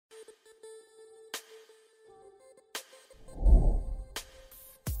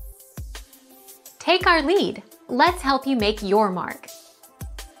Take our lead. Let's help you make your mark.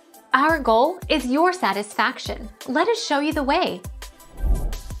 Our goal is your satisfaction. Let us show you the way.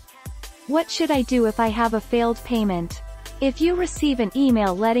 What should I do if I have a failed payment? If you receive an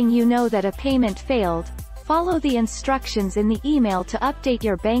email letting you know that a payment failed, follow the instructions in the email to update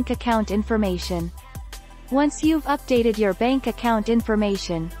your bank account information. Once you've updated your bank account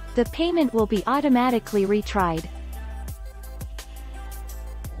information, the payment will be automatically retried.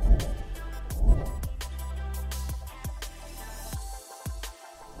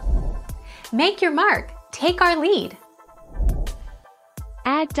 Make your mark. Take our lead.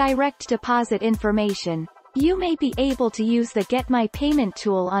 Add direct deposit information. You may be able to use the Get My Payment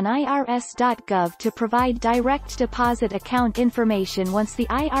tool on irs.gov to provide direct deposit account information once the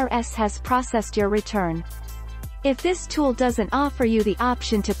IRS has processed your return. If this tool doesn't offer you the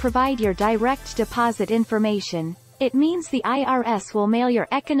option to provide your direct deposit information, it means the IRS will mail your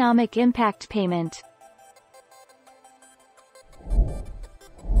economic impact payment.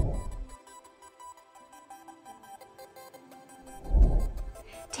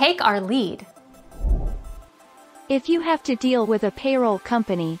 Take our lead. If you have to deal with a payroll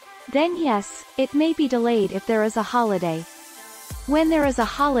company, then yes, it may be delayed if there is a holiday. When there is a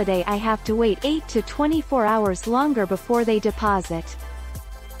holiday, I have to wait 8 to 24 hours longer before they deposit.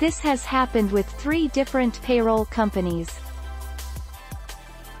 This has happened with 3 different payroll companies.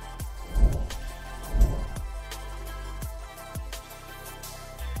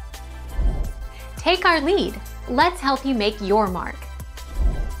 Take our lead. Let's help you make your mark.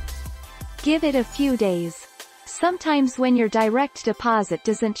 Give it a few days. Sometimes when your direct deposit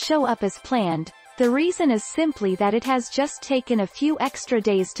doesn't show up as planned, the reason is simply that it has just taken a few extra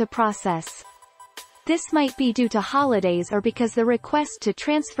days to process. This might be due to holidays or because the request to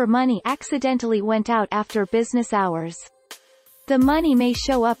transfer money accidentally went out after business hours. The money may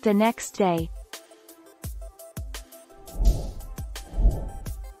show up the next day.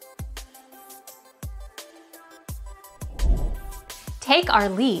 Take our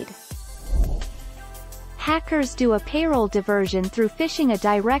lead. Hackers do a payroll diversion through phishing. A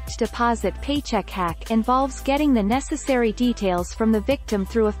direct deposit paycheck hack involves getting the necessary details from the victim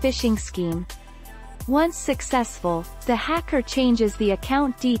through a phishing scheme. Once successful, the hacker changes the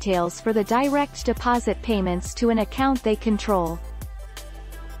account details for the direct deposit payments to an account they control.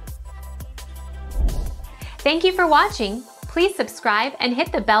 Thank you for watching. Please subscribe and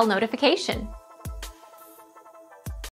hit the bell notification.